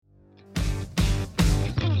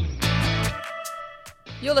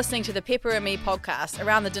You're listening to the Pepper and Me podcast,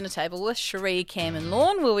 Around the Dinner Table with Cherie, Cam and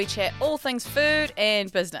Lorne, where we chat all things food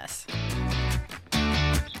and business.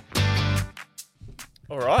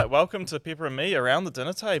 All right, welcome to Pepper and Me Around the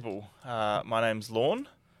Dinner Table. My name's Lorne.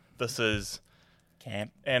 This is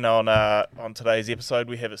Cam. And on today's episode,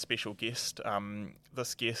 we have a special guest.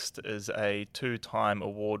 This guest is a two-time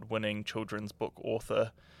award-winning children's book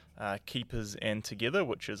author, Keepers and Together,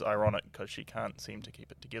 which is ironic because she can't seem to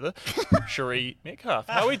keep it together. Cherie Metcalf,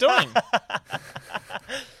 how are we doing?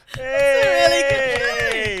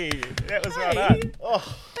 Hey! That was well done.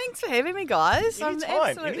 Oh, Thanks for having me, guys. I'm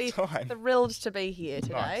absolutely anytime. thrilled to be here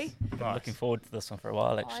today. nice. Looking forward to this one for a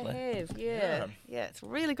while, actually. I have, yeah. It's a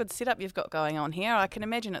really good setup you've got going on here. I can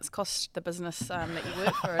imagine it's cost the business that you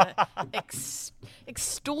work for an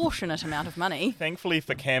extortionate amount of money. Thankfully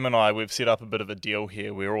for Cam and I, we've set up a bit of a deal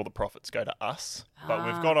here where all the profits go to us, but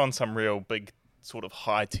we've got on some real big sort of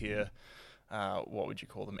high-tier, what would you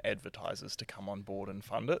call them, advertisers to come on board and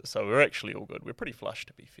fund it. So we're actually all good. We're pretty flush,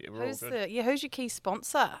 to be fair. We're all good. Who's your key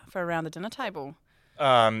sponsor for Around the Dinner Table?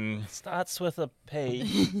 Starts with a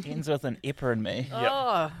P, ends with an Epper and Me.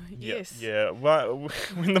 Oh, yes. Yeah. Well,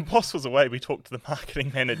 when the boss was away, we talked to the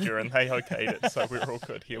marketing manager and they okayed it, so we're all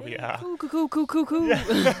good. Here we are. Cool.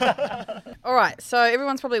 Yeah. All right, so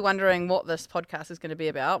everyone's probably wondering what this podcast is going to be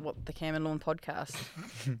about, what the Cam and Lorne podcast,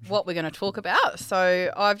 what we're going to talk about.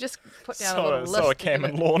 So I've just put down a little list Cam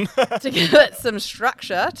and Lorne. to give it some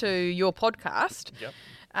structure to your podcast. Yep.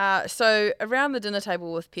 So around the dinner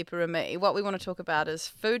table with Pepper and Me, what we want to talk about is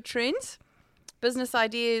food trends, business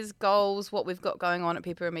ideas, goals, what we've got going on at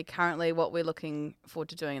Pepper and Me currently, what we're looking forward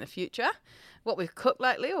to doing in the future, what we've cooked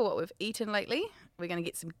lately or what we've eaten lately. We're going to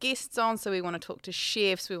get some guests on, so we want to talk to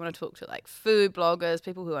chefs, we want to talk to like food bloggers,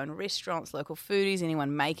 people who own restaurants, local foodies,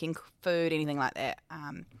 anyone making food, anything like that.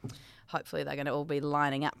 Hopefully they're going to all be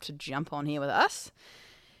lining up to jump on here with us.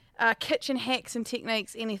 Kitchen hacks and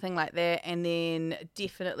techniques, anything like that, and then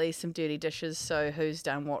definitely some dirty dishes. So who's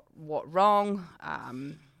done what wrong?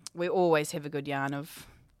 We always have a good yarn of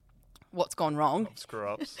what's gone wrong.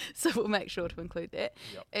 Screw-ups. So we'll make sure to include that.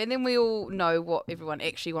 Yep. And then we all know what everyone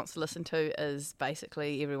actually wants to listen to is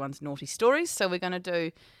basically everyone's naughty stories. So we're going to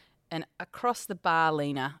do an Across the Bar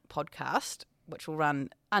Lena podcast, which will run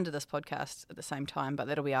under this podcast at the same time, but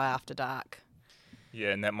that'll be our After Dark.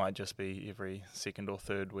 Yeah, and that might just be every second or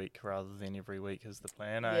third week rather than every week is the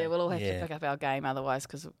plan. Yeah, we'll all have to pick up our game otherwise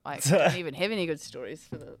because I don't even have any good stories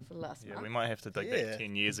for the last month. We might have to dig back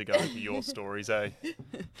 10 years ago for your stories, eh?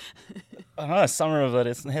 I know, summer of it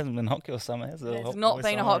hasn't been hot girl summer, has it? It's not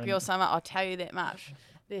been a hot girl summer, I'll tell you that much.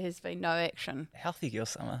 There has been no action. Healthy girl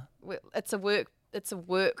summer. Well, it's a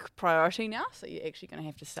work priority now, so you're actually going to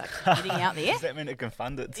have to start getting out there. Does that mean it can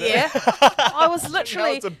fund it too? Yeah. I was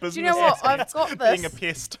literally, it's a business do you know what, I've got being a this.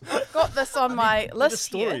 pest. I've got this on my list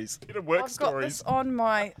stories. Get a work I've got stories. this on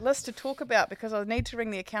my list to talk about because I need to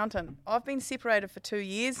ring the accountant. I've been separated for 2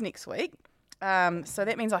 years next week, so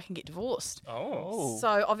that means I can get divorced. Oh.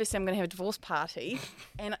 So obviously I'm going to have a divorce party,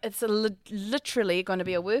 and it's literally going to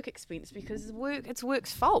be a work expense because it's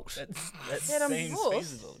work's fault. That I'm seems divorced.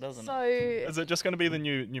 feasible, doesn't it? So Is it just going to be the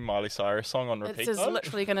new Miley Cyrus song on repeat? it's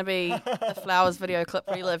literally going to be the Flowers video clip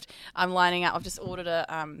relived. I'm lining up. I've just ordered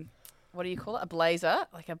a what do you call it? A blazer,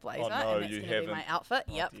 like a blazer, Oh, no, and that's you going to be my haven't. outfit.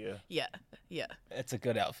 Oh, Yep. dear. Yeah. It's a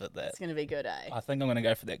good outfit, that. It's going to be good, eh? I think I'm going to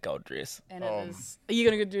go for that gold dress. And it is. Are you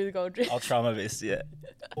going to go do the gold dress? I'll try my best, yeah.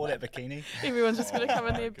 Or that bikini. Everyone's just going to come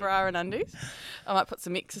in their bra and undies. I might put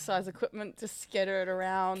some exercise equipment to scatter it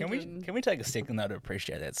around. Can we take a second though to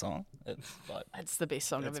appreciate that song? It's the best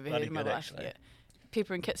song I've It's ever heard in my bloody good, life. actually. Yeah.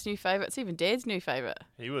 Pepper and Kit's new favourite. It's even Dad's new favourite.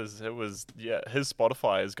 It was, his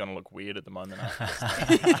Spotify is going to look weird at the moment.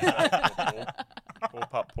 Poor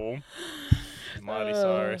pup Paul. Miley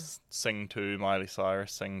Cyrus, sing to, Miley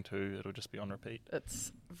Cyrus, sing to. It'll just be on repeat.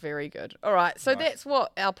 It's very good. All right, so Nice. that's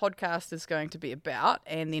what our podcast is going to be about,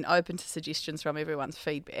 and then open to suggestions from everyone's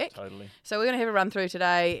feedback. Totally. So we're going to have a run through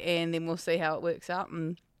today, and then we'll see how it works out,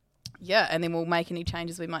 and then we'll make any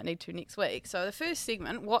changes we might need to next week. So the first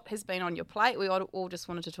segment, what has been on your plate? We all just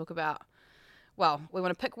wanted to talk about, well, we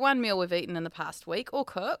want to pick one meal we've eaten in the past week or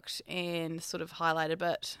cooked and sort of highlight a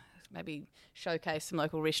bit, maybe showcase some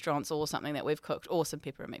local restaurants or something that we've cooked or some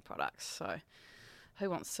Pepper and Me products. So who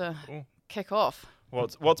wants to kick off?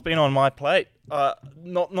 What's been on my plate?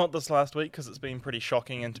 Not this last week because it's been pretty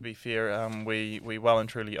shocking. And to be fair, we well and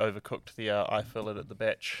truly overcooked the eye fillet at the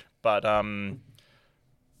batch. But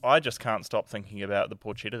I just can't stop thinking about the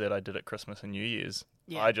porchetta that I did at Christmas and New Year's.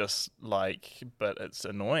 Yeah. I just but it's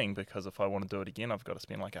annoying because if I want to do it again, I've got to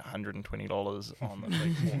spend like $120 on the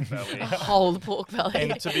big pork belly. A whole pork belly.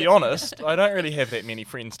 And to be honest, I don't really have that many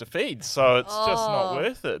friends to feed, so it's just not Oh.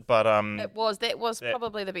 worth it. But That was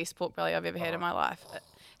probably the best pork belly I've ever had in my life.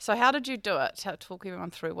 So how did you do it? Talk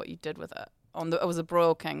everyone through what you did with it. It was a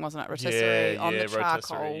broil king, wasn't it? Rotisserie on the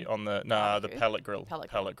charcoal. rotisserie on the barbecue? pellet grill.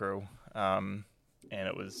 Pellet grill. And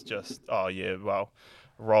it was just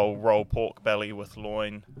roll pork belly with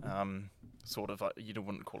loin. Sort of you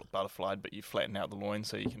wouldn't call it butterflied, but you flatten out the loin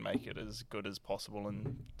so you can make it as good as possible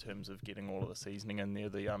in terms of getting all of the seasoning in there.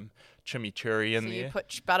 The chimichurri in So there. you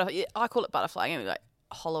put butter. I call it butterfly. You like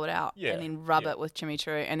hollow it out and then rub it with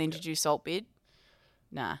chimichurri. And then did you salt bed?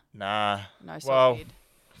 Nah, no salt bed.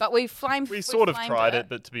 But we sort of tried it,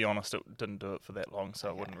 but to be honest, it didn't do it for that long, so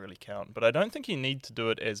it wouldn't really count. But I don't think you need to do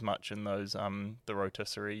it as much in those the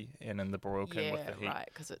rotisserie and in the broil king with the heat. Right,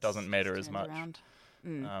 because it doesn't matter as much.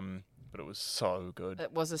 But it was so good.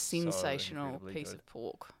 It was a sensational incredibly piece good. of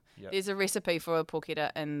pork. Yep. There's a recipe for a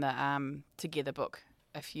porchetta in the Together book.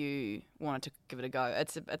 If you wanted to give it a go,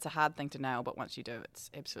 it's a hard thing to nail, but once you do, it's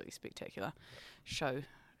absolutely spectacular.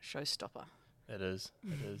 Showstopper. It is.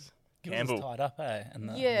 Yours is Campbell. tied up, eh?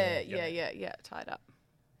 Yeah, tied up.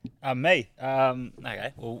 Me.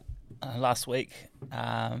 Okay. Well, last week,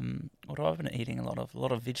 what I've been eating a lot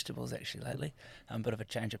of vegetables actually lately. A bit of a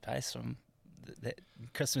change of pace from that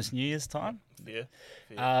Christmas New Year's time. Fair.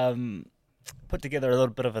 Put together a little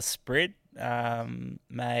bit of a spread.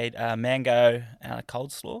 Made mango and a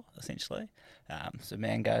coleslaw essentially. So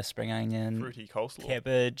mango, spring onion, Fruity coleslaw.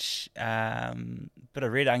 cabbage, bit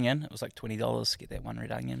of red onion. It was like $20 to get that one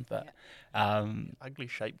red onion, but Ugly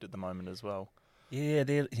shaped at the moment as well.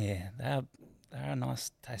 they're a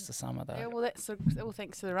nice taste of summer though. Yeah, well, that's all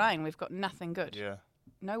thanks to the rain. We've got nothing good. Yeah.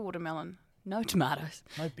 No watermelon, no tomatoes.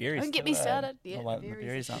 No berries. Don't get too, me started. I Yeah, like the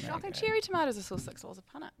berries aren't that shocking. great. Cherry tomatoes are still $6 a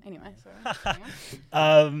punnet. Anyway, sorry.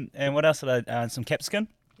 And what else did I? Some capsicum.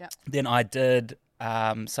 Yeah. Then I did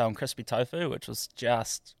some crispy tofu, which was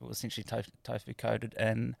essentially tofu coated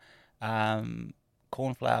in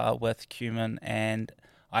corn flour with cumin, and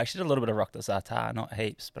I actually did a little bit of rock de za'atar, not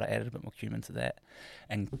heaps, but I added a bit more cumin to that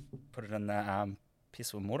and put it in the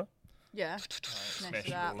pestle and mortar. Yeah. Smash it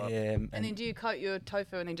it up. all up. Yeah, And then do you coat your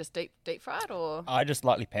tofu and then just deep fry it, or I just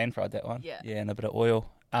lightly pan fried that one. Yeah. Yeah, and a bit of oil.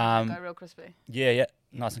 go real crispy? Yeah,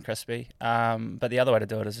 nice and crispy. But the other way to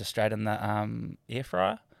do it is just straight in the air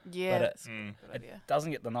fryer. Yeah, But that's a good It idea.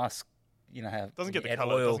 doesn't get the nice, how Doesn't get you the add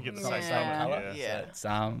colour, oil, doesn't get the it's same not colour. colour. Yeah. So it's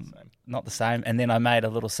Same. not the same. And then I made a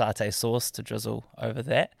little satay sauce to drizzle over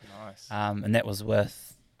that. Nice. And that was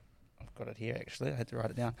with, I've got it here actually, I had to write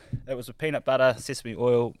it down. It was with peanut butter, sesame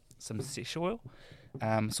oil, some sesame oil,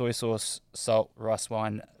 soy sauce, salt, rice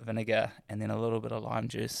wine, vinegar, and then a little bit of lime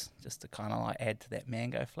juice just to kind of add to that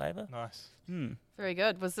mango flavour. Nice. Very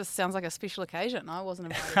good. This sounds like a special occasion? I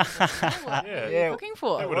wasn't invited. What Yeah. were you cooking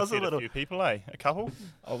for? That would have was a fed a little- few people, eh? A couple?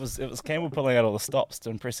 It was Campbell pulling out all the stops to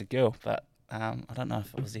impress a girl, but I don't know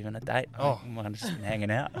if it was even a date. I might have just been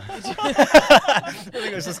hanging out. I think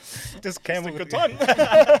it was just Campbell. Good time.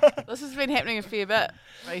 This has been happening a fair bit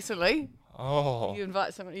recently. Oh. You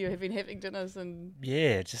invite someone, you have been having dinners, and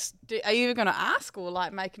Yeah, just are you going to ask or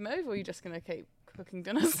make a move, or are you just going to keep cooking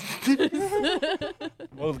dinners?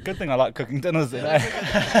 well, the good thing I like cooking dinners then.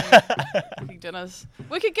 Cooking dinners.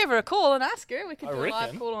 We could give her a call and ask her. We could I do a live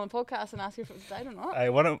reckon. call on the podcast and ask her if it was a date or not. Hey,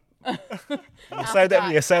 why don't After say that?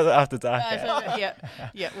 dark. Yeah, say that after dark.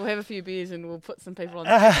 Yeah, we'll have a few beers and we'll put some people on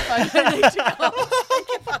the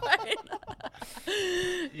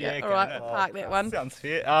Yeah, all right, park that one. Sounds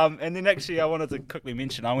fair. And then actually, I wanted to quickly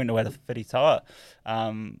mention I went away to Whiritoa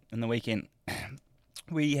in the weekend.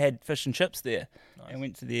 We had fish and chips there, and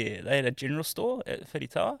went to they had a general store at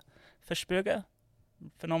Whiritoa, fish burger,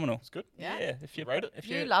 phenomenal. It's good. Yeah. If you Rate it? if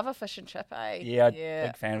You love a fish and chip, eh? Yeah,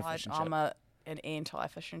 big fan of fish and chip. I'm an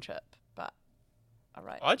anti-fish and chip, but all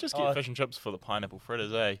right. I just get fish and chips for the pineapple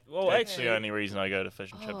fritters, eh? Well, That's actually- the only reason I go to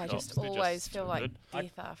fish and chip I shops. just They're always feel so like good.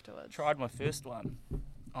 death afterwards. tried my first one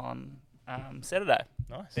on Saturday.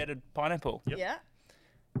 Nice. Battered pineapple. Yep. Yeah.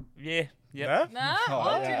 Yeah. No? No, Oh,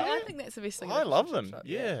 I think that's the best thing. I about love fish and them, chip.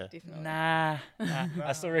 yeah. Definitely. Nah.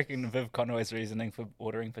 I still reckon Viv Conway's reasoning for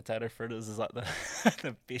ordering potato fritters is like the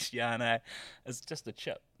the best yarn. It's just a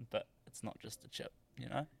chip, but it's not just a chip.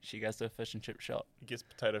 She goes to a fish and chip shop. It gets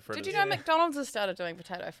potato fritters. Did you know McDonald's has started doing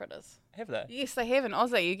potato fritters? Have they? Yes, they have in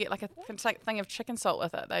Aussie. You get like a thing of chicken salt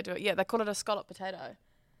with it. They do it. Yeah, they call it a scallop potato.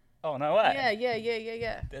 Oh, no way.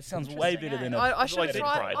 Yeah. That sounds way better than I should like have deep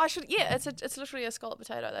tried. fried. I should. Yeah, it's literally a scallop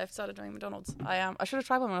potato. They've started doing at McDonald's. I should have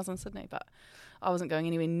tried one when I was in Sydney, but I wasn't going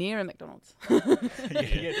anywhere near a McDonald's.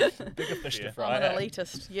 yeah, bigger fish to fry. I'm an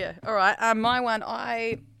elitist. Yeah. All right. My one.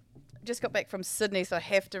 I just got back from Sydney, so I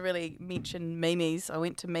have to really mention Mimi's. I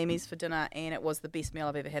went to Mimi's for dinner, and it was the best meal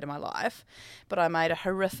I've ever had in my life. But I made a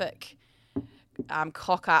horrific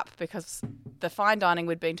cock up because the fine dining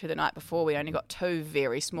we'd been to the night before, we only got 2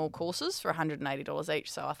 very small courses for $180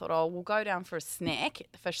 each. So I thought, we'll go down for a snack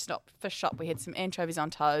at the fish shop. We had some anchovies on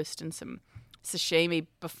toast and some sashimi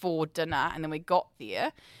before dinner, and then we got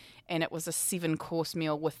there, and it was a 7-course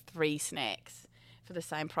meal with 3 snacks for the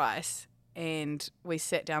same price. And we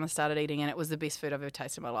sat down and started eating, and it was the best food I've ever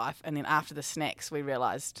tasted in my life. And then after the snacks, we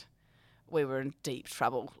realised we were in deep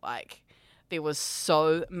trouble. Like, there was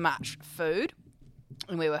so much food,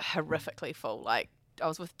 and we were horrifically full. Like, I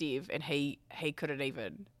was with Dev, and he couldn't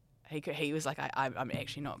even. He was like, I'm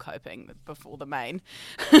actually not coping before the main.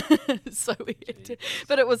 So we had to,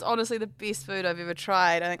 but it was honestly the best food I've ever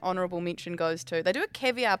tried. I think honourable mention goes to, they do a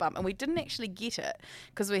caviar bump, and we didn't actually get it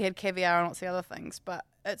because we had caviar and lots of other things, but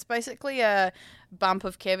it's basically a bump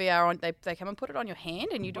of caviar on. They come and put it on your hand,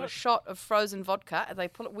 and you do a shot of frozen vodka, and they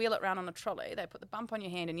wheel it around on a trolley. They put the bump on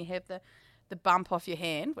your hand, and you have the bump off your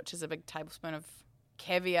hand, which is a big tablespoon of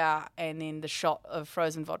caviar, and then the shot of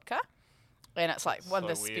frozen vodka. And it's like one of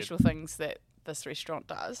the special things that this restaurant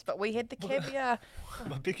does. But we had the caviar.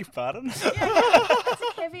 I beg your pardon? Yeah, it's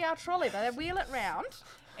a caviar trolley. They wheel it round,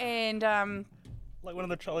 and like one of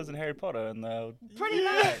the trolleys in Harry Potter, and they'll pretty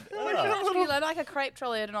much like a crepe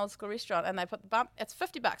trolley at an old school restaurant. And they put the bump. It's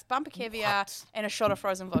 $50, bump of caviar and a shot of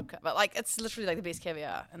frozen vodka. But like, it's literally like the best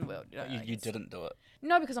caviar in the world. You didn't do it.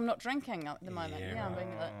 No, because I'm not drinking at the moment. Yeah, I'm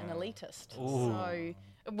being an elitist. Ooh. So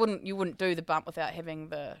you wouldn't do the bump without having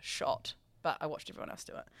the shot. But I watched everyone else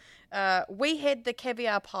do it. We had the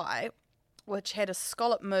caviar pie, which had a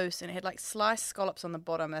scallop mousse, and it had like sliced scallops on the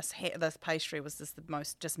bottom. This pastry was the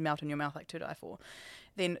most just melt in your mouth like to die for.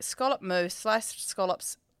 Then scallop mousse, sliced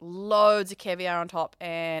scallops, loads of caviar on top,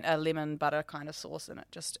 and a lemon butter kind of sauce, and it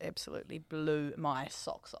just absolutely blew my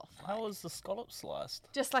socks off. How was the scallop sliced?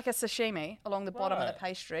 Just like a sashimi along the bottom of the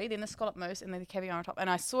pastry, then the scallop mousse, and then the caviar on top. And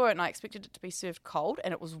I saw it, and I expected it to be served cold,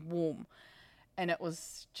 and it was warm. And it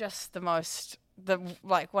was just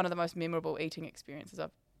one of the most memorable eating experiences I've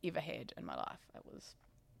ever had in my life. It was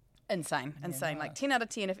insane. Nice. Like 10 out of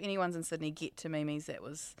 10. If anyone's in Sydney, get to Mimi's. That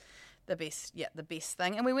was the best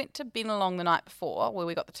thing. And we went to Benelong the night before, where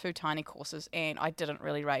we got the 2 tiny courses, and I didn't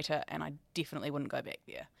really rate it, and I definitely wouldn't go back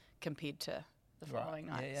there compared to the following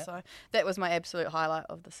night. Yeah. So that was my absolute highlight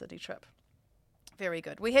of the city trip. Very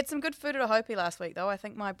good. We had some good food at a Hopi last week, though. I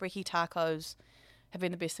think my brekkie tacos have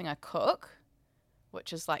been the best thing I cook,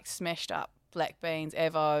 which is like smashed up black beans,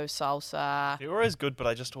 avo, salsa. They're always good, but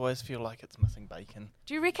I just always feel like it's missing bacon.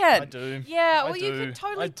 Do you reckon? I do. Yeah, well, you could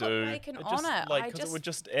totally put bacon on it. Because it would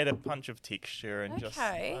just add a punch of texture,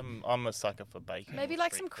 and I'm a sucker for bacon. Maybe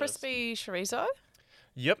like some crispy chorizo.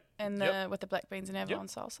 Yep. And with the black beans and avo and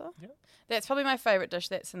salsa. Yep. That's probably my favourite dish.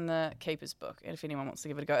 That's in the Keeper's book. And if anyone wants to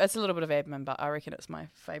give it a go, it's a little bit of admin, but I reckon it's my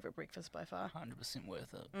favourite breakfast by far. 100%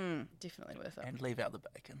 worth it. Definitely worth it. And leave out the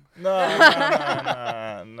bacon. No.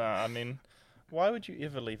 I mean, why would you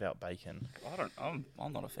ever leave out bacon? I'm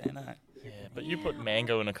not a fan, eh? Yeah, but you put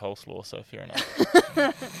mango in a coleslaw, so fair enough.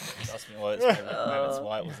 Ask me why that's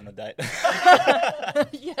why it wasn't a date.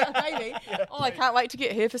 Yeah, maybe. I can't wait to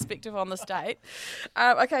get her perspective on this date.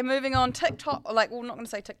 Okay, moving on. TikTok, not going to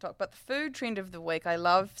say TikTok, but the food trend of the week. I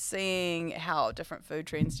love seeing how different food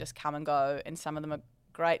trends just come and go, and some of them are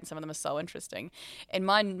great and some of them are so interesting. And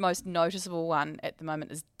my most noticeable one at the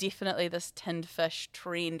moment is definitely this tinned fish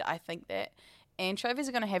trend. I think that anchovies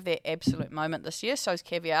are going to have their absolute moment this year. So is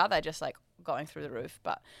caviar. They're just like going through the roof.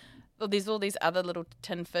 But there's all these other little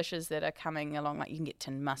tinned fishes that are coming along. Like you can get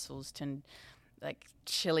tinned mussels, tinned like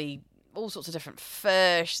chili, all sorts of different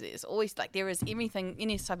fish. There's always there is everything,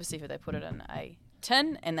 any type of seafood. They put it in a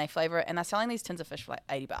tin and they flavour it, and they're selling these tins of fish for like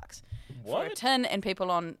 $80 for a tin. And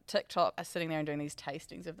people on TikTok are sitting there and doing these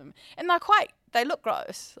tastings of them, and they look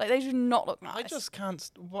gross. Like, they do not look nice. I just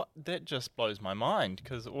can't. That just blows my mind,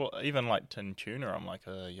 because even like tin tuna, I'm like,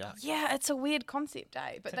 yuck. Yeah, it's a weird concept,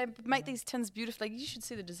 eh? But they make these tins beautifully. You should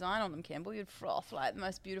see the design on them, Campbell. You'd froth, like the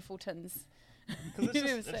most beautiful tins you've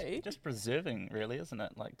ever seen. It's just preserving, really, isn't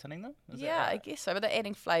it? Like tinning them? Yeah, I guess so. But they're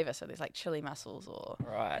adding flavour, so there's like chili mussels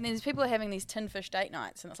Right. And then there's people are having these tin fish date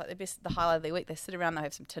nights, and it's like the highlight of their week. They sit around, they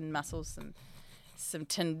have some tin mussels, some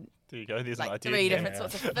tin There you go. There's an like idea. 3 Cam. different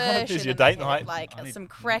sorts of fish. There's and your then date they have, night. like I need some these.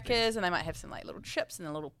 crackers, and they might have some like little chips and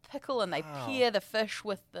a little pickle, and they pair the fish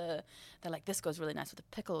with they're like, this goes really nice with a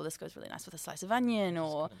pickle, or this goes really nice with a slice of onion,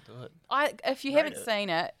 or Do it. if you Rate haven't it. seen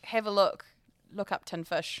it, have a look up tin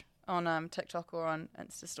fish on TikTok or on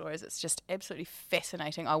Insta stories. It's just absolutely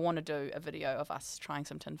fascinating. I want to do a video of us trying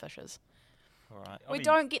some tin fishes. All right. We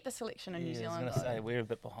don't get the selection in New I Zealand. was going to though. say, we're a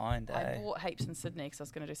bit behind, I eh? bought heaps in Sydney because I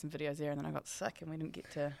was going to do some videos there, and then I got sick and we didn't get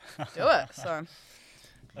to do it. So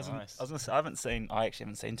Nice. I was going to say, I actually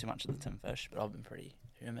haven't seen too much of the tin fish, but I've been pretty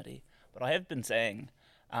hermity. But I have been seeing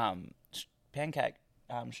pancake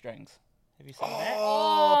strings. Have you seen that?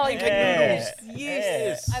 Oh, pancake yes, noodles.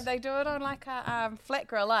 yes. And they do it on like a flat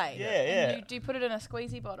grill, eh? Yeah, And yeah. do you put it in a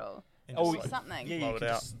squeezy bottle And Oh, just or something? Yeah, Blow you it can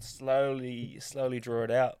out. just slowly draw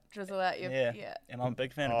it out. Drizzle out your Yeah. And I'm a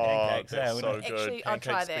big fan of Oh, pancakes. that's eh? so When good. Actually, I'll Pancake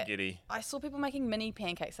try that. spaghetti. I saw people making mini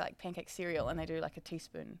pancakes, like pancake cereal, and they do like a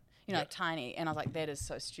teaspoon, like tiny. And I was like, that is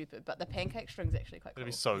so stupid. But the pancake string's actually quite cool.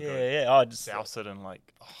 That'd be so yeah, good. yeah. I just Douse it in like.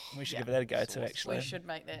 Oh, we should Yeah. give that a go too. Sauce. Actually, We should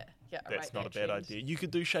make that. Yeah, that's rate not a that bad trend. idea. You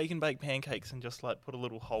could do shake and bake pancakes and just like put a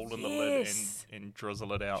little hole in the lid Yes. and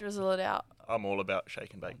drizzle it out. Drizzle it out. I'm all about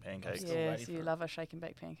shake and bake pancakes. Still Yes, ready you for love a shake and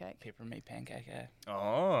bake pancake. pepper and meat pancake. Eh?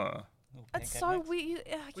 Oh. Little It's pancake so mix. weird.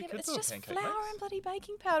 We could It's do a just pancake flour mix. and bloody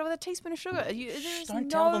baking powder with a teaspoon of sugar. There is Don't no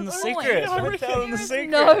tell them the point. secret. I Don't reckon tell them the There is secret.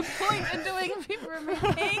 no point in doing a peppermint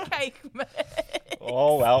pancake mix.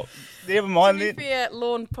 Oh well, never To mind be then. fair,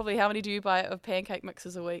 Lorne, probably how many do you buy of pancake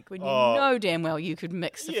mixes a week when you Oh. know damn well you could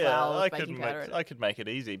mix the flour I with could baking powder make in it? I could make it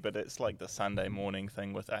easy, but it's like the Sunday morning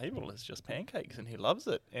thing with Abel. It's just pancakes, and he loves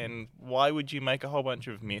it. And why would you make a whole bunch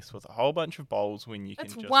of mess with a whole bunch of bowls when you can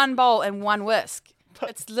It's just? one bowl and one whisk.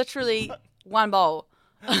 It's literally one bowl.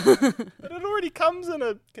 But it already comes in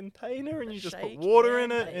a container, and you just put Shake water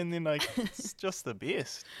and in it, bake. and then like it's just the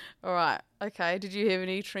best. All right. Okay. Did you have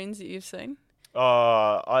any trends that you've seen?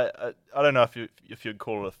 I don't know if you'd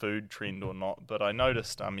call it a food trend or not, but I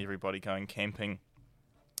noticed everybody going camping,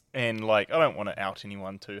 and like I don't want to out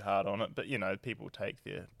anyone too hard on it, but you know people take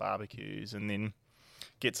their barbecues and then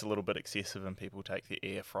gets a little bit excessive, and people take their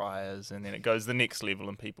air fryers, and then it goes the next level,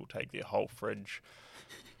 and people take their whole fridge.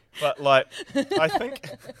 But like I think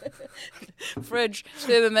Fridge,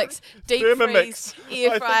 Thermomix, deep Thermomix, freeze,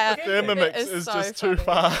 air fryer. I think the Thermomix That is so just too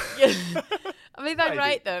funny. far. Yeah. I mean, they Maybe.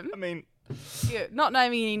 rate them. I mean, Yeah, not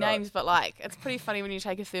naming any No. names, but like, it's pretty funny when you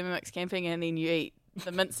take a Thermomix camping and then you eat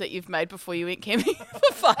the mince that you've made before you went camping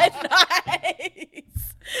for 5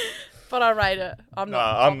 nights. But I rate it. I'm No,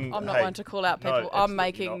 not. I'm- I'm not hey, one to call out no, people. I'm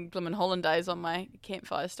absolutely making bloomin' hollandaise on my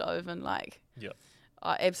campfire stove, and like, yeah.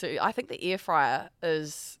 absolutely. I think the air fryer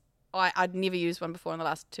is. I'd never used one before in the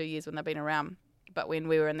last 2 years when they've been around. But when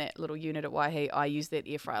we were in that little unit at Waihi, I used that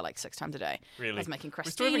air fryer like 6 times a day. Really? I was making We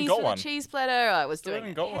still haven't crostinis got for one. the cheese platter. I was Still doing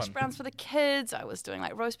haven't got hash one. browns for the kids. I was doing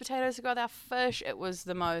like roast potatoes to go with our fish. It was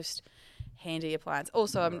the most handy appliance.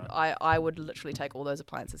 Also, I would literally take all those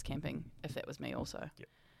appliances camping if that was me also. Yep.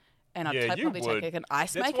 And I'd Yeah, you probably would. take an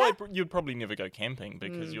ice That's maker. why you'd probably never go camping,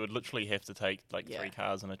 because you would literally have to take like Yeah. 3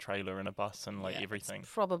 cars and a trailer and a bus and like Yeah, everything. It's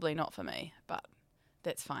probably not for me, but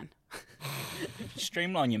that's fine. If you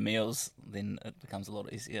streamline your meals, then it becomes a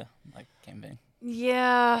lot easier, like camping.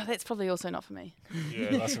 Yeah, that's probably also not for me.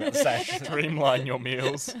 Yeah, That's what I was about to say. streamline your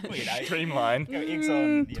meals. Well, you know. Streamline. Go eggs on, you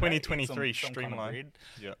know, 2023 eggs on some kind of streamline. bread.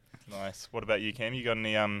 Yeah, nice. What about you, Cam? You got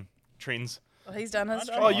any trends? Well, he's done his.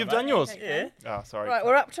 I don't Oh, know, you've mate. done yours. Yeah. Ah, sorry. Right,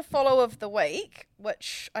 we're up to follow of the week,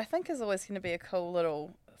 which I think is always going to be a cool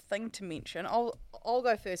little thing to mention. I'll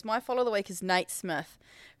go first. My follow of the week is Nate Smith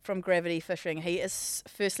from Gravity Fishing. He is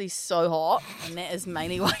firstly so hot, and that is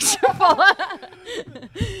mainly why you should follow.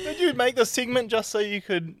 Did you make this segment just so you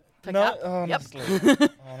could? Pick no, up. Yep. honestly.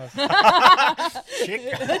 honestly.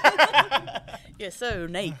 Yeah, so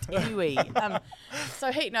Nate. Anyway,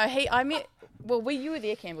 I met. Well, you were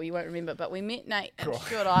there, Campbell. You won't remember, but we met Nate in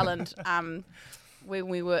Stewart Island when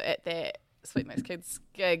we were at that Sweet Mix Kids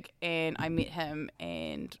gig, and I met him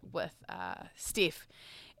and with Steph,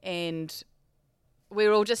 and we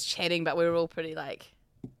were all just chatting, but we were all pretty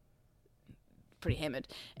hammered.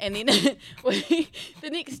 And then the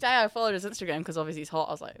next day I followed his Instagram because obviously he's hot.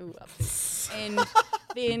 I was like, ooh, upset. And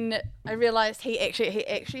then I realised he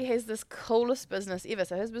actually has this coolest business ever.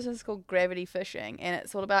 So his business is called Gravity Fishing, and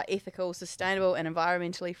it's all about ethical, sustainable and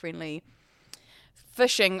environmentally friendly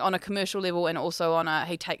fishing on a commercial level, and also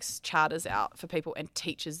he takes charters out for people and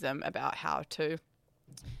teaches them about how to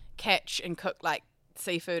catch and cook like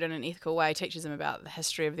seafood in an ethical way, teaches them about the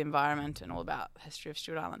history of the environment and all about the history of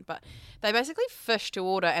Stewart Island. But they basically fish to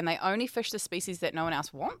order, and they only fish the species that no one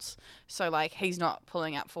else wants. So, like, he's not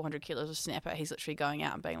pulling up 400 kilos of snapper. He's literally going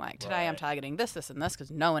out and being like, today I'm targeting this, this, and this,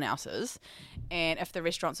 because no one else is. And if the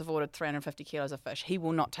restaurants have ordered 350 kilos of fish, he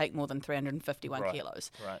will not take more than 351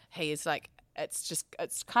 kilos. Right. He is like,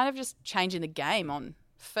 it's kind of just changing the game on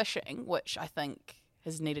fishing, which I think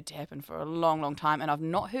has needed to happen for a long, long time, and I've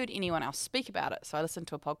not heard anyone else speak about it. So I listened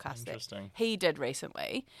to a podcast that he did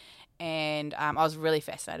recently, and I was really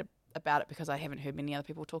fascinated about it because I haven't heard many other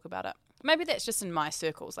people talk about it. Maybe that's just in my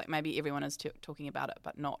circles, like maybe everyone is talking about it,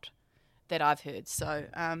 but not that I've heard. So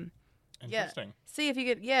Interesting. See if you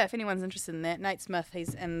could, if anyone's interested in that. Nate Smith,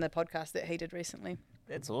 he's in the podcast that he did recently.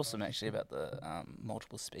 That's awesome, actually, about the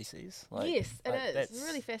multiple species. Yes, it is. It's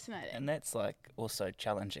really fascinating. And that's, like, also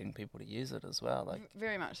challenging people to use it as well. Like,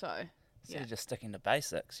 very much so. Instead of just sticking to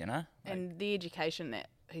basics, you know? And the education that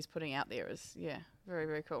he's putting out there is, very,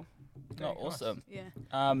 very cool. Very awesome. Nice.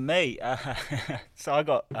 Yeah. Me, so I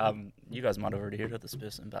got, you guys might have already heard of this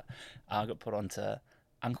person, but I got put onto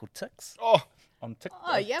Uncle Tix. Oh, on TikTok.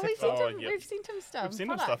 Oh, yeah, we've sent him, yep. we've sent him stuff. We've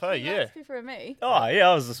sent him stuff, hey, yeah. Pepper and me. Oh, yeah,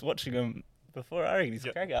 I was just watching him before. I reckon he's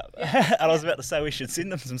a crack up. And I was about to say we should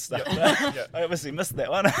send him some stuff. Yeah. I obviously missed that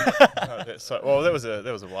one.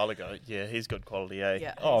 That was a while ago. Yeah, he's good quality, eh?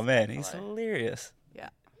 Yeah. Oh, man, he's hilarious. Yeah.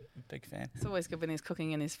 Big fan. It's always good when he's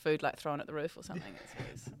cooking and his food like thrown at the roof or something.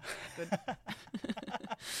 It's always good.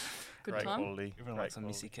 Good Great time. Quality. Everyone likes a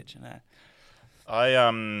messy kitchen, eh?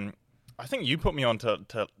 I think you put me on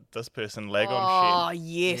to this person, Lag on Oh, Chef.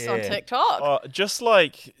 yes, Yeah. on TikTok. Oh, just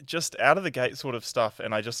out of the gate sort of stuff,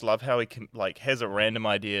 and I just love how he has a random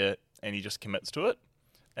idea and he just commits to it.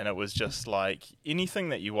 And it was just like anything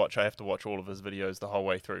that you watch, I have to watch all of his videos the whole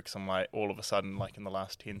way through because I'm like, all of a sudden, like in the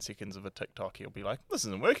last 10 seconds of a TikTok, he'll be like, this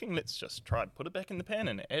isn't working, let's just try and put it back in the pan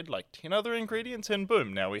and add like 10 other ingredients and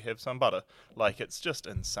boom, now we have some butter. Like, it's just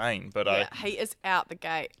insane. But he is out the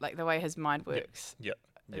gate, like the way his mind works. Yeah.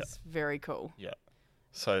 It's very cool. Yeah.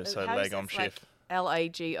 So How Lag does on it, Chef. like,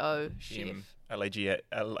 L-A-G-O Chef.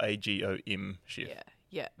 L-A-G-O-M Chef.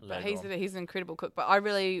 Yeah. But Lag he's on. an incredible cook. But I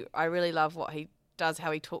really love what he does,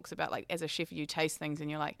 how he talks about, like, as a chef you taste things and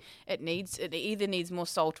you're like, it either needs more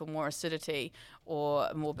salt or more acidity or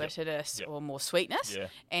more bitterness or more sweetness. Yeah.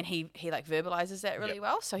 And he like verbalizes that really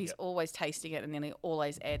well. So he's always tasting it and then he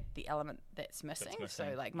always add the element that's missing.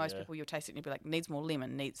 So like most people you'll taste it and you'll be like, needs more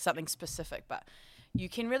lemon, needs something specific. But you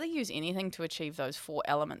can really use anything to achieve those 4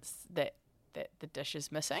 elements that the dish is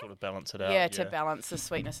missing. Sort of balance it out. Yeah, to balance the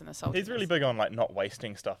sweetness and the saltiness. He's really big on like not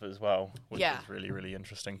wasting stuff as well, which Yeah. is really, really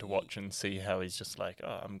interesting to watch and see how he's just like,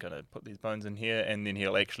 oh, I'm going to put these bones in here, and then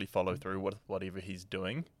he'll actually follow through with whatever he's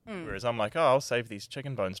doing. Whereas I'm like, oh, I'll save these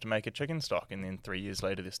chicken bones to make a chicken stock, and then 3 years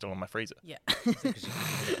later they're still in my freezer. Yeah. Because you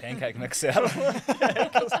can do pancake mix out.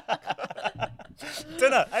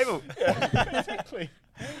 Dinner, Abel. Exactly.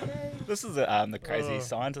 This is the crazy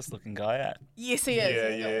scientist-looking guy. Yes, he is. Yeah,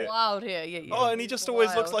 He's yeah. got wild hair. Yeah. Oh, and he just always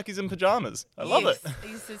looks Wild. like he's in pajamas. I love it.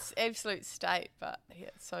 He's this absolute state, but yeah,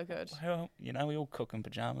 it's so good. Well, you know, we all cook in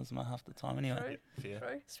pajamas half the time anyway. Fair.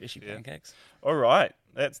 True. Especially Yeah. pancakes. All right,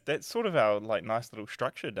 that's sort of our like nice little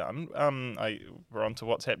structure done. We're on to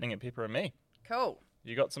what's happening at Pepper and Me. Cool.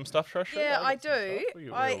 You got some stuff, Trish? Yeah, I got some do. stuff. We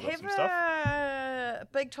all I got have some stuff. a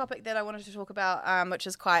big topic that I wanted to talk about, which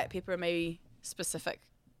is quite Pepper and Me specific.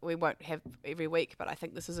 We won't have every week, but I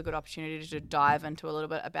think this is a good opportunity to dive into a little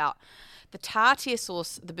bit about the tartare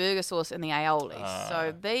sauce, the burger sauce, and the aioli.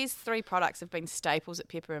 So these 3 products have been staples at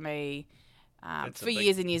Pepper and Me for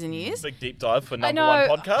years and years and years. Big deep dive for number I know,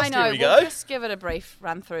 1 podcast. I know. Here we We'll go. just give it a brief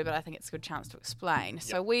run through, but I think it's a good chance to explain.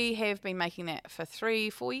 So we have been making that for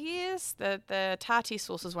 3-4 years. The tartare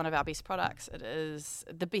sauce is one of our best products. It is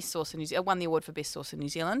the best sauce in New Zealand. It won the award for best sauce in New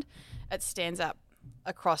Zealand. It stands up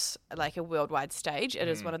across like a worldwide stage. It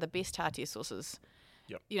is one of the best tartare sauces,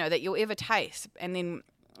 that you'll ever taste. And then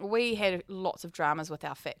we had lots of dramas with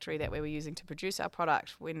our factory that we were using to produce our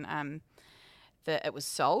product when it was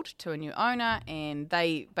sold to a new owner, and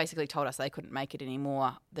they basically told us they couldn't make it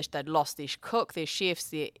anymore. They'd lost their cook, their chefs,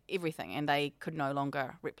 their everything, and they could no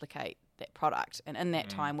longer replicate that product. And in that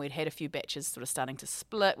time, we'd had a few batches sort of starting to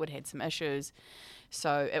split. We'd had some issues.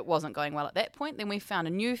 So it wasn't going well at that point. Then we found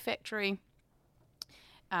a new factory.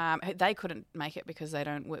 They couldn't make it because they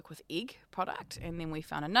don't work with egg product. And then we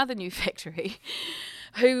found another new factory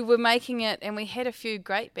who were making it, and we had a few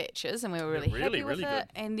great batches, and we were really happy with really it. good.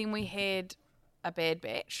 And then we had a bad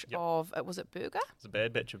batch of, was it burger? It's a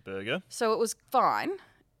bad batch of burger. So it was fine.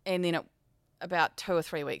 And then about 2 or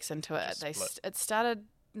 3 weeks into it, Just split. it started,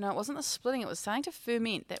 no, it wasn't the splitting, it was starting to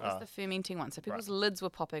ferment. That was the fermenting one. So people's lids were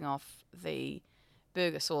popping off the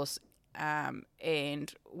burger sauce,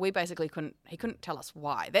 and we basically he couldn't tell us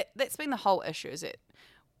why. That's been the whole issue, is that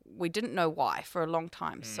we didn't know why for a long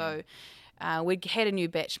time. So we'd had a new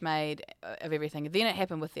batch made of everything. Then it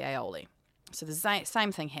happened with the aioli. So the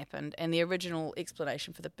same thing happened, and the original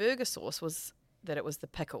explanation for the burger sauce was that it was the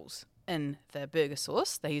pickles in the burger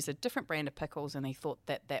sauce. They used a different brand of pickles, and he thought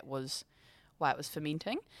that was why it was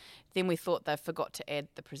fermenting. Then we thought they forgot to add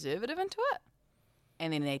the preservative into it,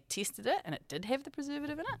 and then they tested it, and it did have the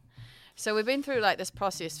preservative in it. So we've been through like this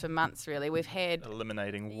process for months, really. We've had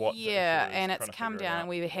eliminating what the issue is, and it's trying to come figure it down, out. and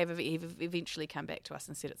we have eventually come back to us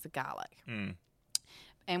and said it's the garlic.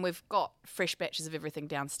 And we've got fresh batches of everything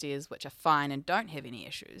downstairs, which are fine and don't have any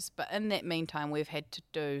issues. But in that meantime, we've had to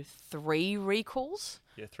do 3 recalls.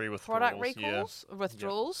 Yeah, 3 withdrawals. Product recalls,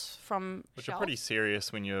 withdrawals from which shelf. are pretty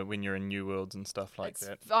serious when you're in New Worlds and stuff like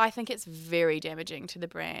that. I think it's very damaging to the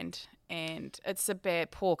brand, and it's a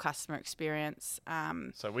poor customer experience.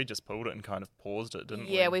 So we just pulled it and kind of paused it, didn't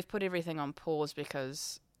we? Yeah, we've put everything on pause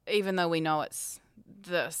because even though we know it's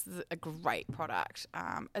a great product,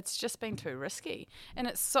 it's just been too risky, and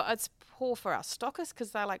it's poor for our stockers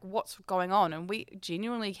because they're like, what's going on? And we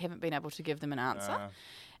genuinely haven't been able to give them an answer.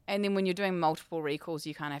 And then when you're doing multiple recalls,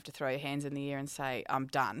 you kind of have to throw your hands in the air and say, I'm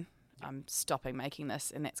done. I'm stopping making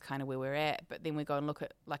this, and that's kind of where we're at. But then we go and look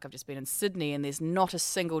at, like, I've just been in Sydney, and there's not a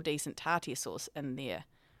single decent tartare sauce in there.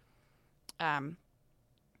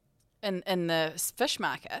 In the fish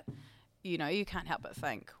market, you know, you can't help but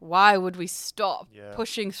think, why would we stop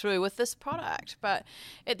pushing through with this product? But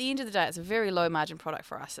at the end of the day, it's a very low margin product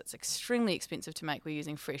for us. It's extremely expensive to make. We're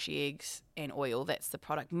using fresh eggs and oil. That's the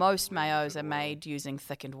product. Most mayos are made using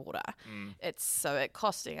thickened water. It's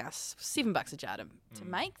costing us $7 a jar to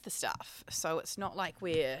make the stuff. So it's not like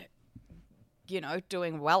we're, you know,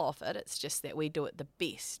 doing well off it. It's just that we do it the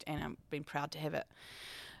best, and I've been proud to have it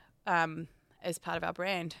as part of our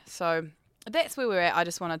brand. So that's where we're at. I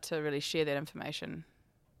just wanted to really share that information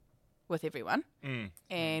with everyone.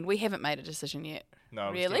 And we haven't made a decision yet.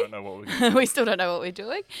 No, really. We still don't know what we're doing. We still don't know what we're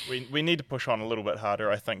doing. We need to push on a little bit harder,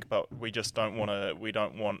 I think, but we just don't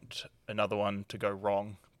want another one to go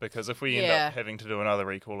wrong, because if we end up having to do another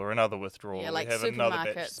recall or another withdrawal, like we have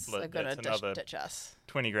another batch supermarkets split, are going that's to ditch us.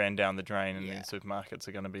 20 grand down the drain, and then supermarkets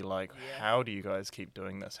are going to be like, how do you guys keep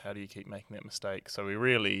doing this? How do you keep making that mistake? So we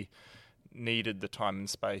really needed the time and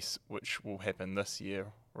space, which will happen this year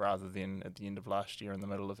rather than at the end of last year in the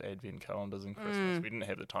middle of Advent calendars and Christmas. We didn't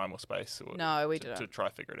have the time or space to try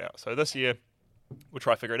figure it out. So this year we'll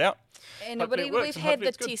try figure it out. And we've had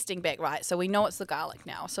the testing back, right? So we know it's the garlic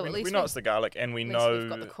now. So at least we know it's the garlic, and we know we've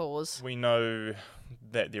got the cause. We know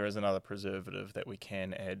that there is another preservative that we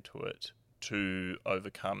can add to it to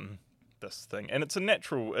overcome this thing. And it's a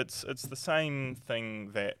natural. It's the same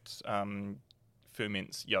thing that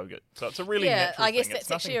ferments yogurt. So it's a really natural I guess thing.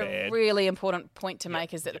 that's actually a really important point to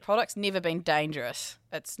make, is that the product's never been dangerous.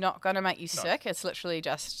 It's not going to make you sick. It's literally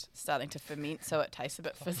just starting to ferment, so it tastes a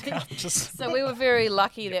bit fizzy. So we were very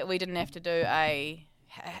lucky that we didn't have to do a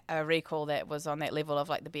recall that was on that level of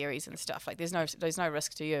like the berries and stuff. Like there's no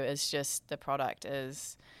risk to you. It's just the product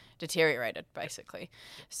is deteriorated, basically.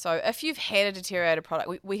 So if you've had a deteriorated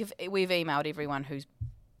product, we've emailed everyone who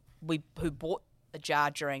bought a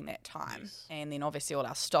jar during that time, and then obviously all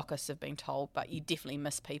our stockists have been told, but you definitely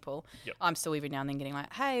miss people. I'm still every now and then getting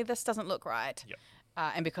like, hey, this doesn't look right.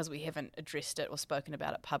 And because we haven't addressed it or spoken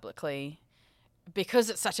about it publicly, because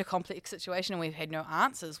it's such a complex situation and we've had no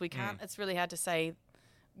answers, we can't, it's really hard to say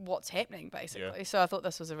what's happening, basically. So I thought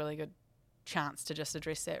this was a really good chance to just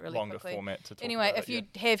address that really longer quickly. Format to talk anyway, about if you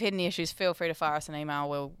have had any issues, feel free to fire us an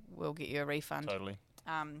email. We'll get you a refund. Totally.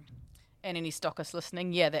 And any stockists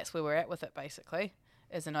listening, that's where we're at with it, basically,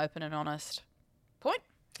 as an open and honest point.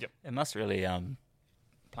 It must really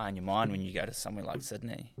play in your mind when you go to somewhere like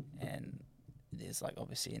Sydney and there's like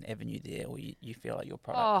obviously an avenue there where you feel like your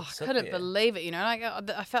product. Oh, I couldn't believe it. You know, like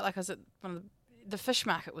I felt like I was at one of the fish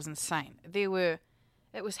market was insane.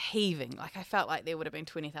 It was heaving. Like I felt like there would have been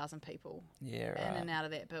 20,000 people in and out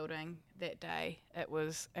of that building that day. It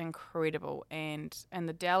was incredible. And in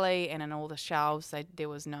the deli and in all the shelves, there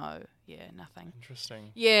was nothing.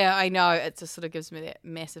 Interesting. Yeah, I know. It just sort of gives me that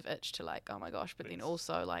massive itch to like, oh my gosh. But then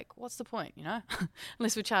also like, what's the point, you know?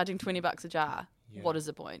 Unless we're charging $20 a jar. What is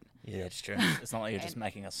the point? Yeah, it's true. It's not like you're just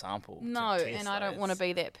making a sample. No, and I don't want to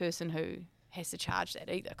be that person who has to charge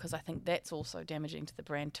that either, because I think that's also damaging to the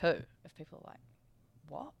brand too. If people are like,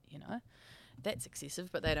 what, you know, that's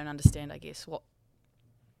excessive, but they don't understand, I guess, what.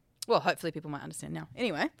 Well, hopefully people might understand now.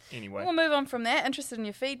 Anyway, we'll move on from that. Interested in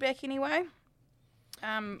your feedback anyway.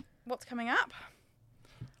 What's coming up?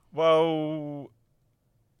 Well,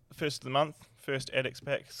 first of the month, first Addicts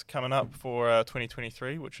Pack's coming up for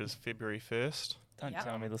 2023, which is February 1st. Don't Yep.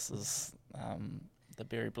 tell me this is the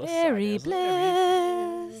Berry Bliss. Berry saga,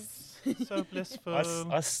 is it? Bliss. So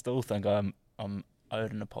blissful. I still think I'm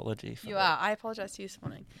owed an apology for You that. are. I apologise to you this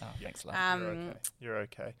morning. Oh, thanks, love. You're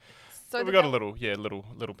okay. So Well, we got a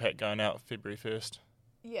little pack going out February 1st.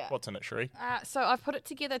 Yeah. What's in it, Cherie? So I've put it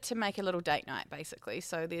together to make a little date night, basically.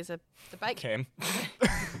 So there's the bake. Cam.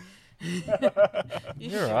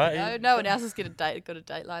 You're right. No one else has got a date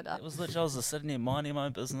lined up. It was literally I was just sitting here minding my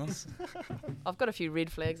own business. I've got a few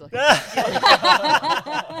red flags.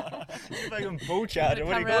 Fucking bull charger.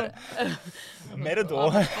 What do you call it? A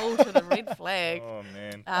Matador. Full to the red flag. Oh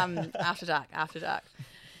man. After dark.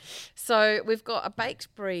 So we've got the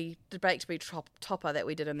baked brie topper that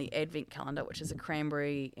we did in the advent calendar, which is a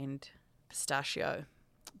cranberry and pistachio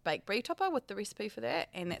baked brie topper with the recipe for that,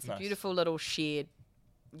 and that's Nice. a beautiful little shared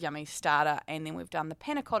yummy starter. And then we've done the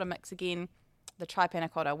panna cotta mix again, the chai panna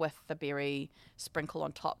cotta with the berry sprinkle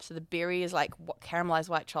on top. So the berry is like caramelized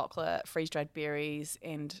white chocolate, freeze-dried berries,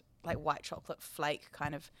 and like white chocolate flake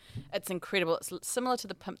kind of. It's incredible. It's similar to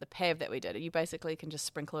the Pimp the Pav that we did. You basically can just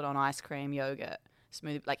sprinkle it on ice cream, yogurt,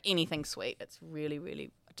 smoothie, like anything sweet. It's really,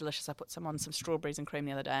 really delicious. I put some on some strawberries and cream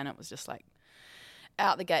the other day, and it was just like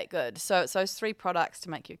out the gate good. So it's those 3 products to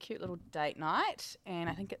make you a cute little date night, and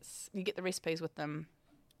I think you get the recipes with them,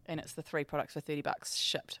 and it's the 3 products for $30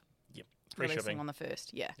 shipped. Yep. Free Releasing shipping. on the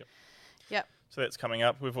 1st. Yeah. Yep. So that's coming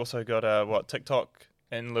up. We've also got TikTok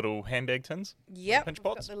and little handbag tins. Yep. Pinch we've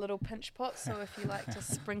got pots? the little pinch pots. So if you like to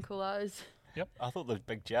sprinkle those. I thought the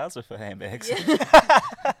big jars were for handbags.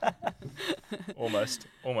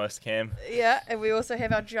 Almost, Cam. Yeah, and we also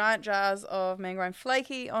have our giant jars of mango and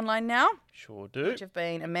flaky online now, Sure do. which have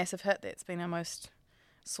been a massive hit. That's been our most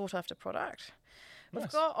sought after product.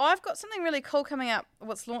 Nice. I've got something really cool coming up.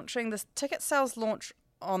 What's launching? This ticket sales launch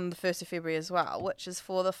on the 1st of February as well, which is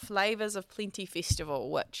for the Flavours of Plenty Festival,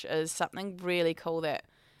 which is something really cool that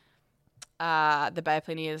the Bay of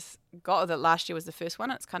Plenty has got. That last year was the first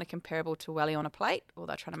one. It's kind of comparable to Welly on a Plate, or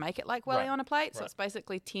they're trying to make it like Welly Right, on a Plate. So right. it's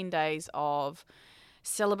basically 10 days of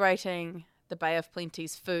celebrating the Bay of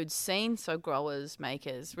Plenty's food scene. So growers,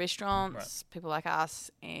 makers, restaurants, people like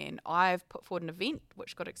us. And I've put forward an event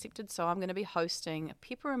which got accepted. So I'm going to be hosting a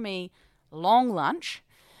Pepper and Me long lunch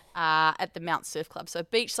at the Mount Surf Club. So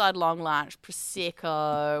beachside long lunch,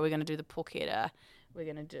 Prosecco. We're going to do the porchetta. We're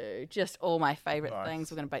going to do just all my favourite Nice.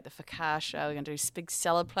 things. We're going to bake the focaccia. We're going to do big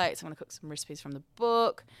salad plates. I'm going to cook some recipes from the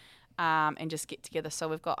book and just get together. So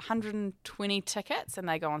we've got 120 tickets and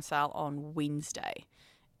they go on sale on Wednesday.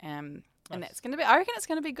 And that's going to be, I reckon it's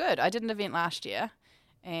going to be good. I did an event last year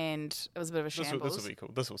and it was a bit of a shambles. This will be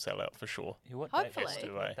cool. This will sell out for sure. Yeah, what Hopefully. Date, Has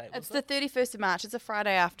to, what date It's was the 31st of March. It's a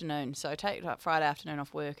Friday afternoon. So take Friday afternoon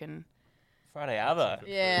off work and Friday Arvo.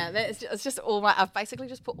 yeah, it's just I've basically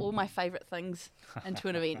just put all my favourite things into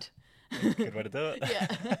an event. Good way to do it.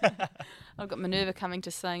 Yeah. I've got Minerva coming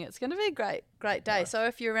to sing. It's going to be a great day. So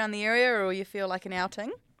if you're around the area or you feel like an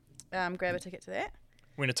outing, grab a ticket to that.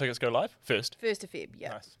 When do tickets go live? 1st. 1st of Feb, yeah.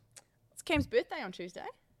 Nice. It's Cam's birthday on Tuesday.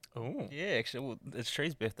 Oh. Yeah, actually, well, it's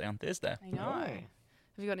Cherie's birthday on Thursday. I know. Oh. Have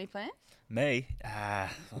you got any plans? Me?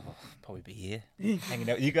 Probably be here, hanging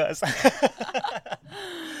out with you guys.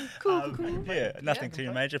 Cool. Yeah, nothing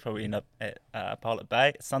too major. Probably end up at Pilot Bay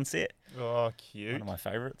at sunset. Oh, cute. One of my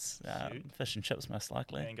favourites. Cute. Fish and chips, most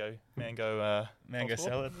likely. Mango Mango coleslaw?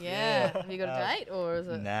 salad. Yeah. Have you got a date or is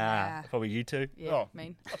it? Nah, probably you two. Yeah, Oh.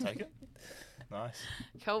 mean. I'll take it. Nice.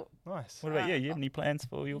 Cool. Nice. What about you? You have any plans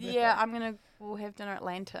for your birthday? Yeah, we'll have dinner at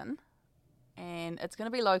Lantern and it's going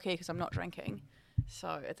to be low key because I'm not drinking.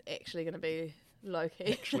 So it's actually going to be low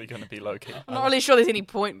key. Actually going to be low key. I'm not really sure there's any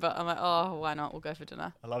point, but I'm like, oh, why not? We'll go for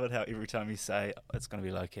dinner. I love it how every time you say it's going to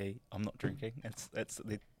be low key, I'm not drinking. It's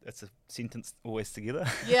a sentence always together.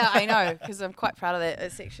 Yeah, I know, because I'm quite proud of that.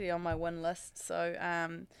 It's actually on my win list. So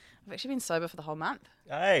I've actually been sober for the whole month.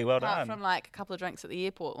 Hey, well Apart done. from like a couple of drinks at the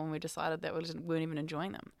airport when we decided that we weren't even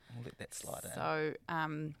enjoying them. We'll let that slide out. So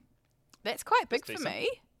that's quite big That's for decent. me.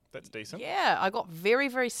 That's decent. Yeah, I got very,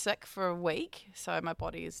 very sick for a week. So my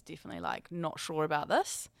body is definitely like not sure about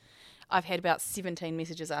this. I've had about 17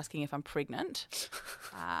 messages asking if I'm pregnant.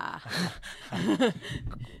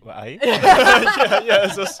 Well, are you? yeah.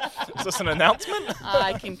 Is this an announcement?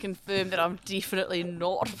 I can confirm that I'm definitely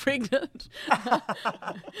not pregnant.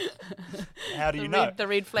 How do you know? The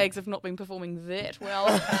red flags have not been performing that well.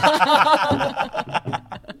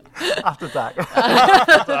 After dark.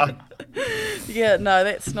 Yeah, no,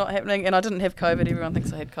 that's not happening. And I didn't have COVID. Everyone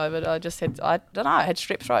thinks I had COVID. I just had, I don't know, I had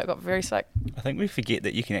strep throat. I got very sick. I think we forget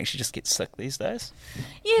that you can actually just get sick these days.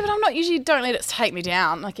 Yeah, but I'm not usually, don't let it take me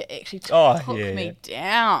down. Like, it actually took me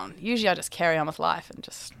down. Usually I just carry on with life and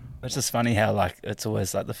just... It's just funny how, like, it's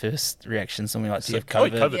always, like, the first reactions when we like to have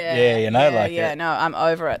COVID. COVID. Yeah, you know, like... Yeah, no, I'm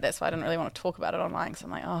over it. That's why I didn't really want to talk about it online. Because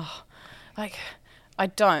I'm like, oh, like, I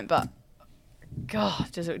don't, but,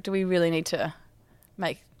 God, do we really need to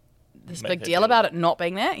make this big deal about it not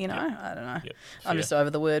being that, you know? Yep. I don't know. Yep. I'm just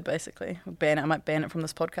over the word, basically. I might ban it from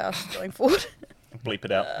this podcast going forward. Bleep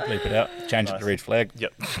it out. Bleep it out. Change it to red flag.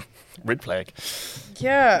 Yep. Red flag.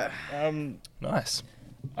 Yeah. Nice.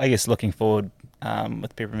 I guess looking forward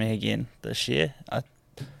with Pepper Me again this year.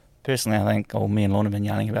 Personally, I think me and Lorne have been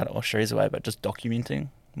yarning about it while Cherie's away, but just documenting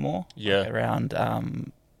more around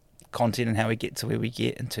content and how we get to where we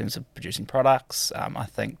get in terms of producing products. I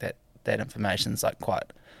think that information's like quite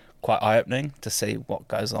eye-opening to see what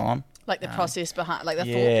goes on. Like the process behind, like the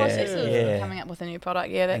thought process of coming up with a new product.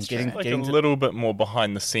 Yeah, that's true. Like a little bit more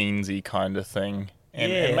behind the scenes-y kind of thing.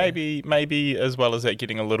 And maybe as well as that,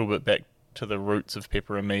 getting a little bit back to the roots of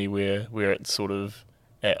Pepper and Me, where it's sort of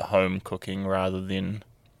at home cooking rather than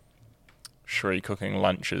Cherie cooking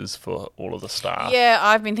lunches for all of the staff. Yeah,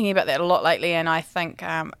 I've been thinking about that a lot lately, and I think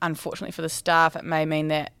unfortunately for the staff, it may mean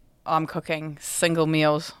that I'm cooking single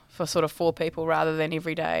meals for sort of 4 people rather than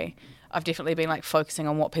every day. I've definitely been like focusing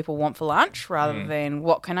on what people want for lunch rather than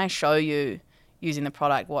what can I show you using the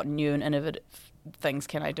product, what new and innovative things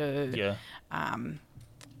can I do. Yeah.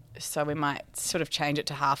 So we might sort of change it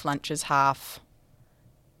to half lunches, half,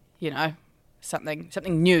 you know, something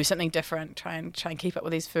new, something different. Try and keep up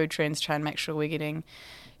with these food trends. Try and make sure we're getting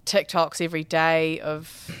TikToks every day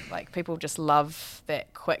of like people just love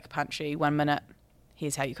that quick, punchy 1 minute.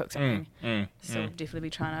 Here's how you cook something. So we'll definitely be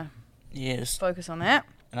trying to focus on that.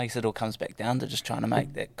 And I guess it all comes back down to just trying to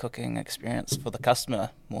make that cooking experience for the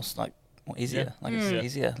customer more easier. It's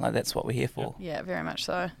easier. Like that's what we're here for. Yeah, very much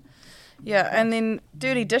so. Yeah, and then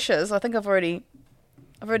dirty dishes. I think I've already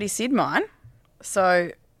said mine.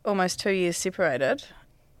 So almost 2 years separated.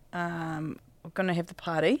 We're going to have the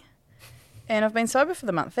party, and I've been sober for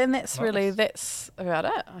the month. And that's that's about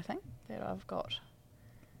it. I think that I've got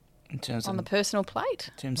in terms on the personal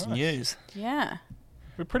plate. In terms of news. Yeah.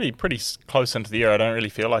 We're pretty close into the year. I don't really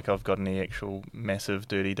feel like I've got any actual massive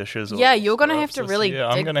dirty dishes. Yeah, you're going to have to really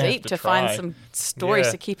dig deep to find some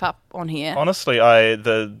stories to keep up on here. Honestly,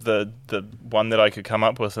 the one that I could come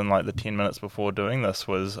up with in like the 10 minutes before doing this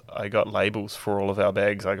was I got labels for all of our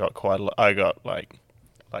bags. I got like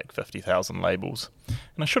 50,000 labels, and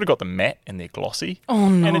I should have got them matte and they're glossy. Oh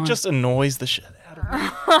no! And it just annoys the shit out of me.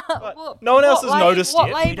 No one else has noticed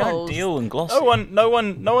yet. Labels? We don't deal in glossy. No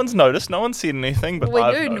one's noticed. No one's said anything. But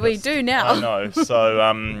we do now. I know.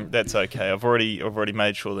 So that's okay. I've already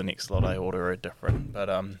made sure the next lot I order are different. But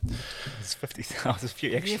it's 50,000.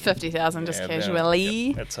 Few extra. 50,000 just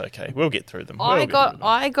casually. That's okay. We'll get through them. I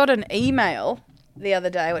got an email the other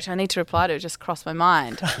day, which I need to reply to. It just crossed my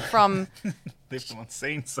mind from. Left them on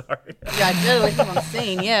scene, sorry. Yeah, I did leave them on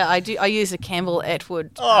scene. Yeah, I do. I use a Campbell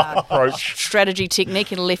Atwood approach strategy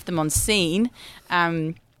technique and left them on scene.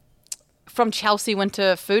 From Chelsea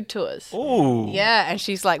Winter Food Tours. Ooh. Yeah, and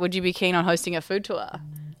she's like, "Would you be keen on hosting a food tour?"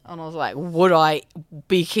 And I was like, "Would I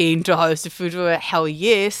be keen to host a food tour? Hell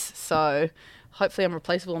yes!" So. Hopefully I'm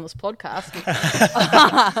replaceable on this podcast.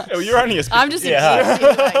 You're only a I'm just excited.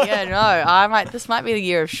 This might be the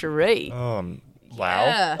year of Cherie. Wow.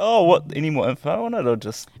 Yeah. Oh, what? Any more info on it or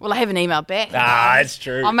just? Well, I haven't emailed back. It's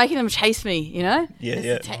true. I'm making them chase me, you know? Yeah,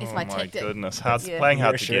 It's my Oh tactic. my goodness. Playing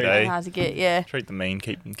hard to get, eh? Hard to get, yeah. Treat them mean,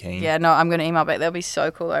 keep them keen. Yeah, no, I'm going to email back. That'll be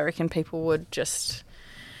so cool. I reckon people would just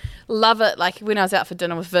love it. Like when I was out for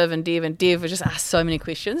dinner with Viv and Dev would just ask so many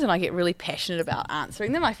questions and I get really passionate about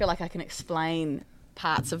answering them. I feel like I can explain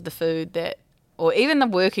parts of the food that, or even the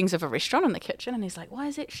workings of a restaurant in the kitchen. And he's like, why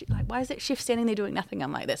is that chef standing there doing nothing?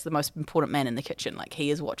 I'm like, that's the most important man in the kitchen. Like he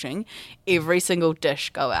is watching every single dish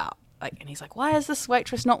go out. Like, and he's like, why is this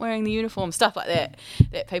waitress not wearing the uniform? Stuff like that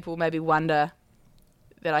people maybe wonder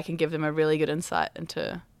that I can give them a really good insight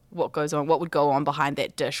into what goes on, what would go on behind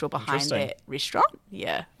that dish or behind that restaurant.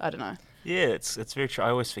 Yeah, I don't know. Yeah, it's very true. I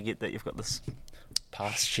always forget that you've got this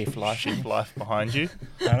past chef life behind you.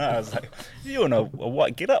 I know. I was like, you want a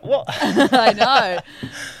white get up? What? I know.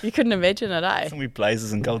 You couldn't imagine it, eh? So many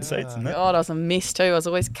blazers and gold suits and that. God, I was a mess too. I was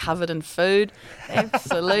always covered in food.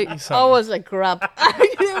 Absolute. I was a grub.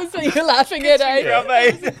 That was what you're laughing at, eh? Grub,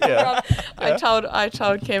 eh? I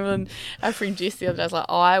told Cameron, our friend Jess the other day, I was like,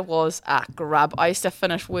 I was a grub. I used to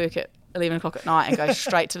finish work at 11 o'clock at night and go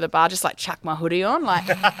straight to the bar, just like chuck my hoodie on, like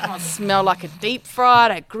I smell like a deep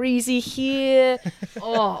fried, a greasy hair.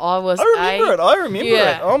 Oh, I remember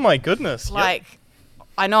it. Oh my goodness. Like,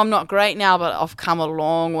 I know I'm not great now, but I've come a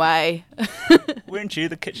long way. Weren't you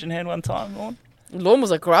the kitchen hand one time, Lorne? Lorne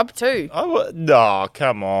was a grub too. No,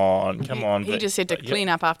 come on. He just said to clean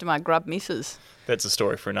up after my grub messes. That's a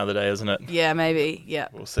story for another day, isn't it? Yeah, maybe. Yeah.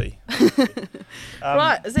 We'll see.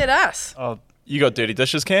 Right, is that us? Oh, You got dirty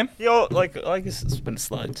dishes, Cam? yeah, like I guess it's been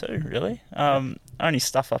slow too, really. Only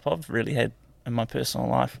stuff up I've really had in my personal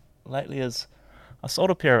life lately is I sold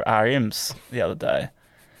a pair of RMs the other day,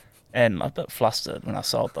 and I'm a bit flustered when I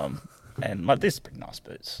sold them. And these are pretty nice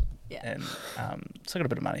boots. Yeah. And so I got a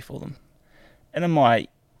bit of money for them. And in my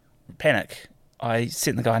panic, I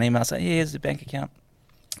sent the guy an email saying, "Yeah, here's the bank account.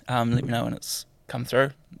 Let me know when it's come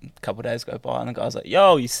through." A couple of days go by, and the guy's like,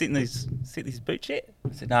 "Yo, you sent these boots yet?"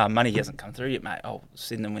 I said, "Nah, money hasn't come through yet, mate. I'll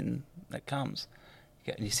send them when it comes."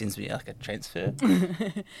 And he sends me like a transfer.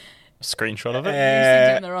 A screenshot of it? You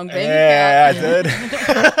sent him the wrong bank account.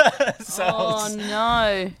 I did. So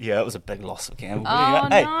No. yeah, it was a big loss for Campbell. Oh,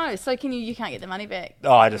 Hey. no. So you can't get the money back?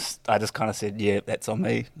 Oh, I just kind of said, yeah, that's on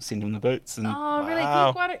me. Send him the boots. And Oh, really?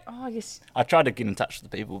 Wow. I guess I tried to get in touch with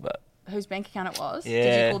the people, but whose bank account it was? Did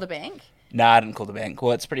Yeah. you call the bank? I didn't call the bank.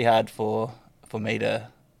 Well, it's pretty hard for me to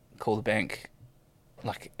call the bank.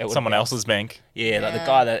 Like it would Someone bounce. else's bank. Yeah, like the Yeah.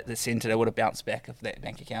 guy that sent it, it would have bounced back if that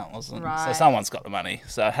bank account wasn't. So Right. someone's got the money.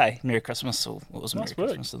 So hey, Merry Christmas, or it was Nice Merry work.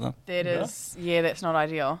 Christmas to them. That is, yeah, that's not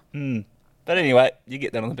ideal. But anyway, you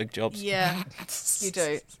get that on the big jobs. Yeah, you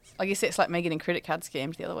do. I guess that's like me getting credit card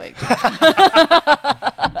scammed the other week.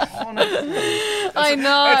 I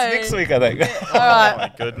know. That's next week, I think. All right. Oh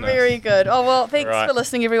my goodness. Very good. Oh, well, thanks Right. for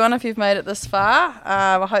listening, everyone, if you've made it this far.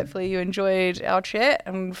 Hopefully you enjoyed our chat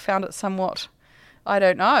and found it somewhat, I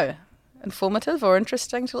don't know, informative or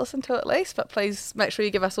interesting to listen to at least. But please make sure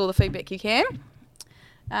you give us all the feedback you can.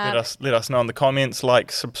 Let us know in the comments,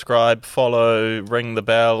 like, subscribe, follow, ring the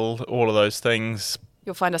bell, all of those things.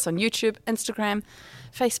 You'll find us on YouTube, Instagram,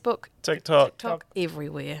 Facebook, TikTok. TikTok,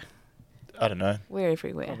 everywhere. I don't know. We're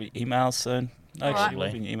everywhere. Probably emails soon. No, All right. actually,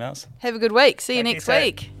 we'll be in emails. Have a good week. See you Thank next you, Sam.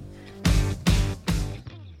 week.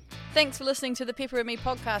 Thanks for listening to the Pepper and Me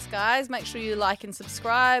podcast, guys. Make sure you like and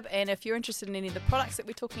subscribe. And if you're interested in any of the products that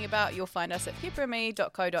we're talking about, you'll find us at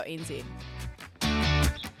pepperandme.co.nz.